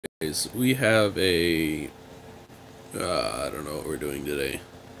guys, we have a... I don't know what we're doing today.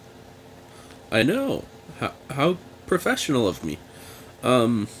 I know! How professional of me.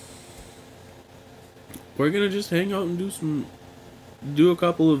 We're gonna just hang out and do a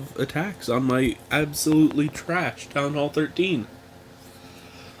couple of attacks on my absolutely trash Town Hall 13.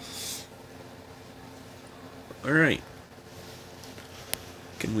 Alright.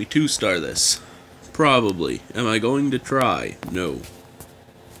 Can we 2-star this? Probably. Am I going to try? No.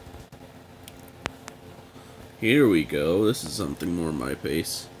 Here we go. This is something more my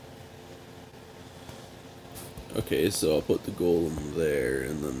pace. Okay, so I'll put the golem there,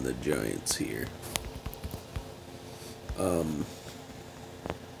 and then the giants here. I'm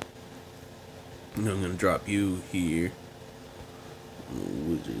gonna drop you here. And the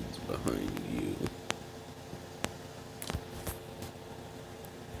wizard's behind you.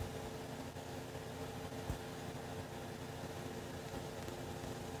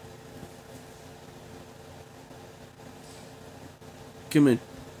 Come in.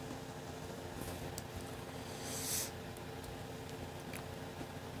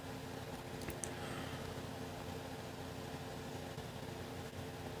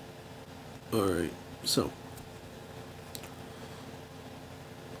 Alright, so.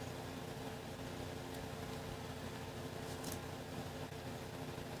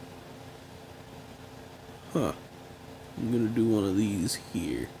 I'm gonna do one of these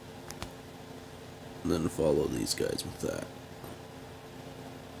here. And then follow these guys with that.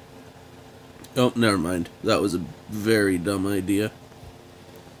 Oh, never mind. That was a very dumb idea.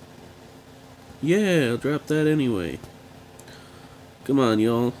 Yeah, I'll drop that anyway. Come on,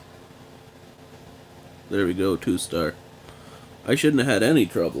 y'all. There we go, 2-star. I shouldn't have had any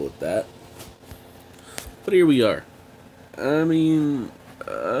trouble with that. But here we are. I mean,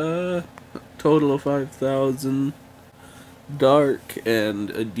 total of 5,000 dark and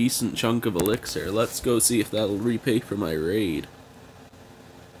a decent chunk of elixir. Let's go see if that'll repay for my raid.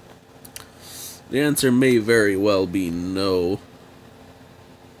 The answer may very well be no.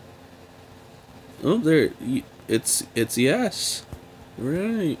 Oh, there, it's yes.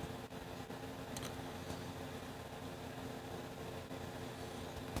 Right.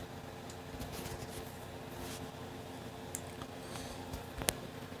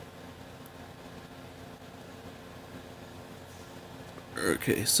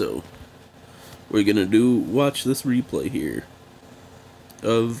 Okay, so we're gonna watch this replay here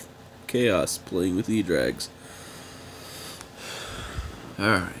of Chaos playing with E-Drags.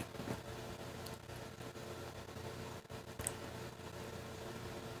 Alright.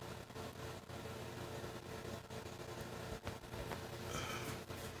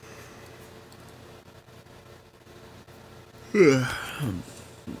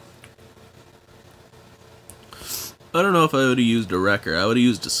 I don't know if I would have used a wrecker. I would have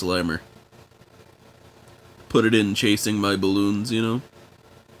used a slammer. Put it in chasing my balloons, you know?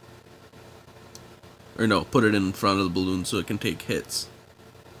 Or no, put it in front of the balloon so it can take hits.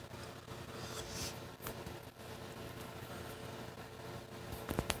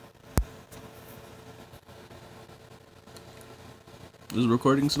 Is the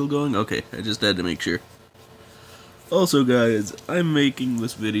recording still going? Okay, I just had to make sure. Also guys, I'm making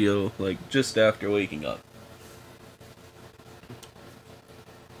this video like just after waking up.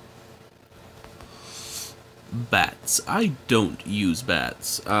 Bats. I don't use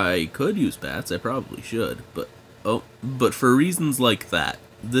bats. I could use bats, I probably should, but for reasons like that,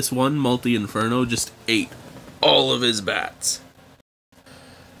 this one multi-inferno just ate all of his bats.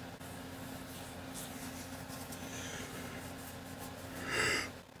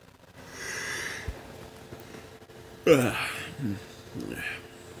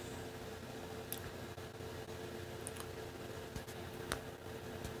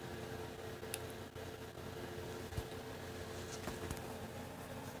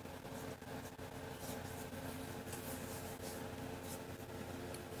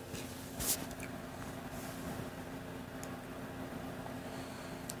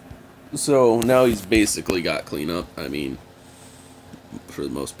 So now he's basically got cleanup, I mean, for the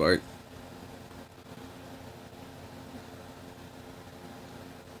most part.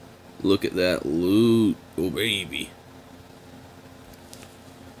 Look at that loot. Oh, baby.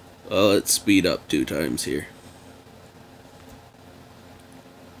 Let's speed up 2 times here.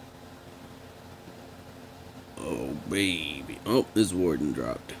 Oh, baby. Oh, this warden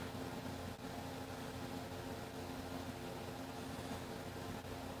dropped.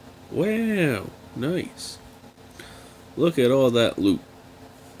 Wow, nice. Look at all that loot.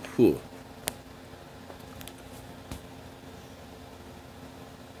 Whew.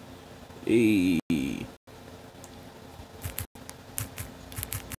 Hey.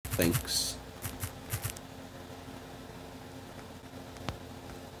 thanks.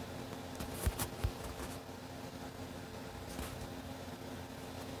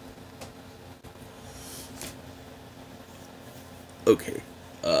 Okay.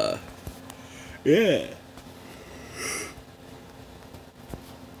 Yeah.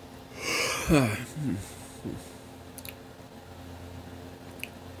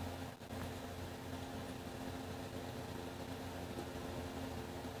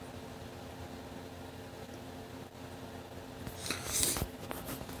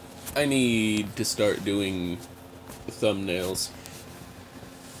 I need to start doing thumbnails,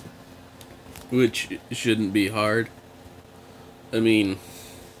 which shouldn't be hard. I mean,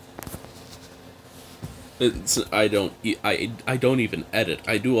 I don't even edit.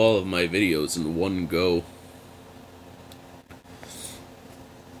 I do all of my videos in one go.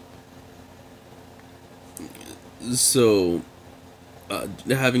 So,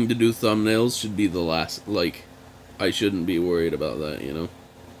 having to do thumbnails should be the last, like, I shouldn't be worried about that, you know?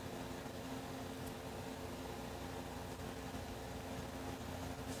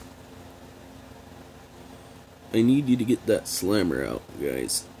 I need you to get that slammer out,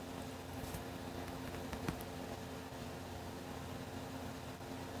 guys.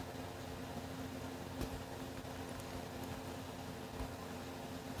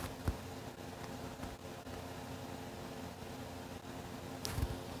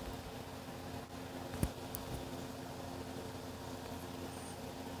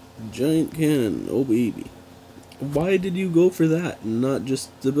 Giant cannon, oh baby. Why did you go for that and not just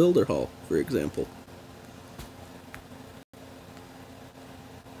the builder hall, for example?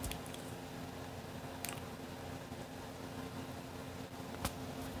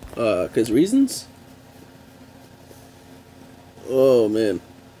 'Cause reasons? Oh man.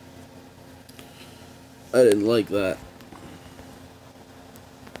 I didn't like that.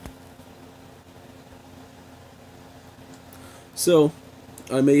 So,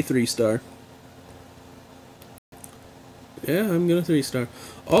 I'm a 3-star. Yeah, I'm gonna 3-star.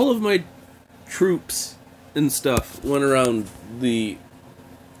 All of my troops and stuff went around the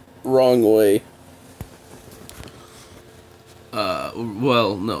wrong way.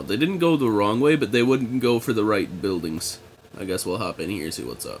 Well, no, they didn't go the wrong way, but they wouldn't go for the right buildings. I guess we'll hop in here and see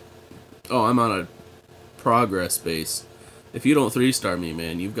what's up. Oh, I'm on a progress base. If you don't 3-star me,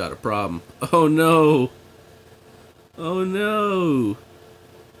 man, you've got a problem. Oh no! Oh no!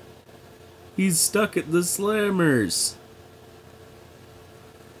 He's stuck at the slammers!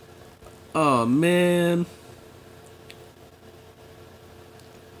 Oh man!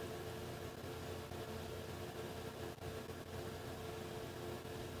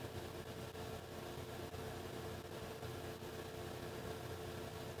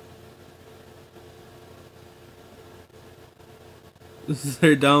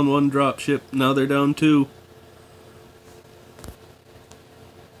 They're down 1 dropship, now they're down 2.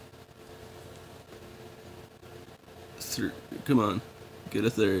 Come on. Get a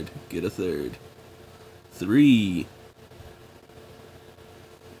 3rd. Get a 3rd. 3.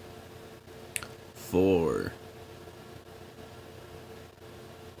 4.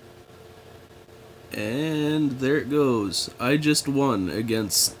 And there it goes. I just won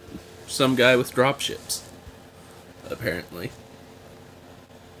against some guy with dropships. Apparently.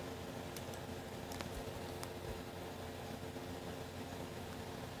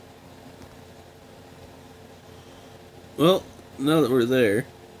 Well, now that we're there,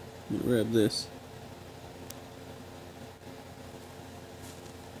 I'm gonna grab this.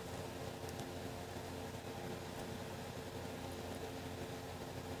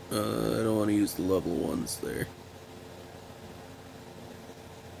 I don't want to use the level 1s there.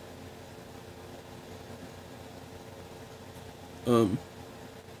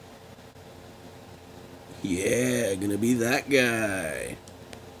 Yeah, gonna be that guy.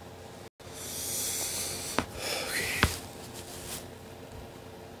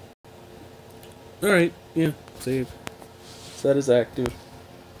 Alright, yeah, save. Set as active.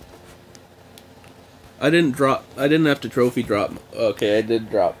 I didn't have to trophy drop. Okay, I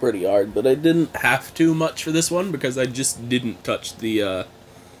did drop pretty hard, but I didn't have to much for this one because I just didn't touch the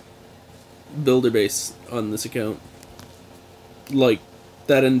builder base on this account. Like,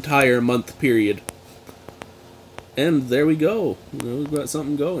 that entire month period. And there we go. You know, we've got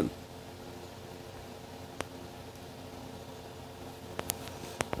something going.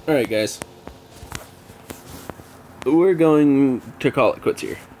 Alright, guys. We're going to call it quits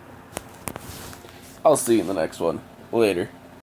here. I'll see you in the next one. Later.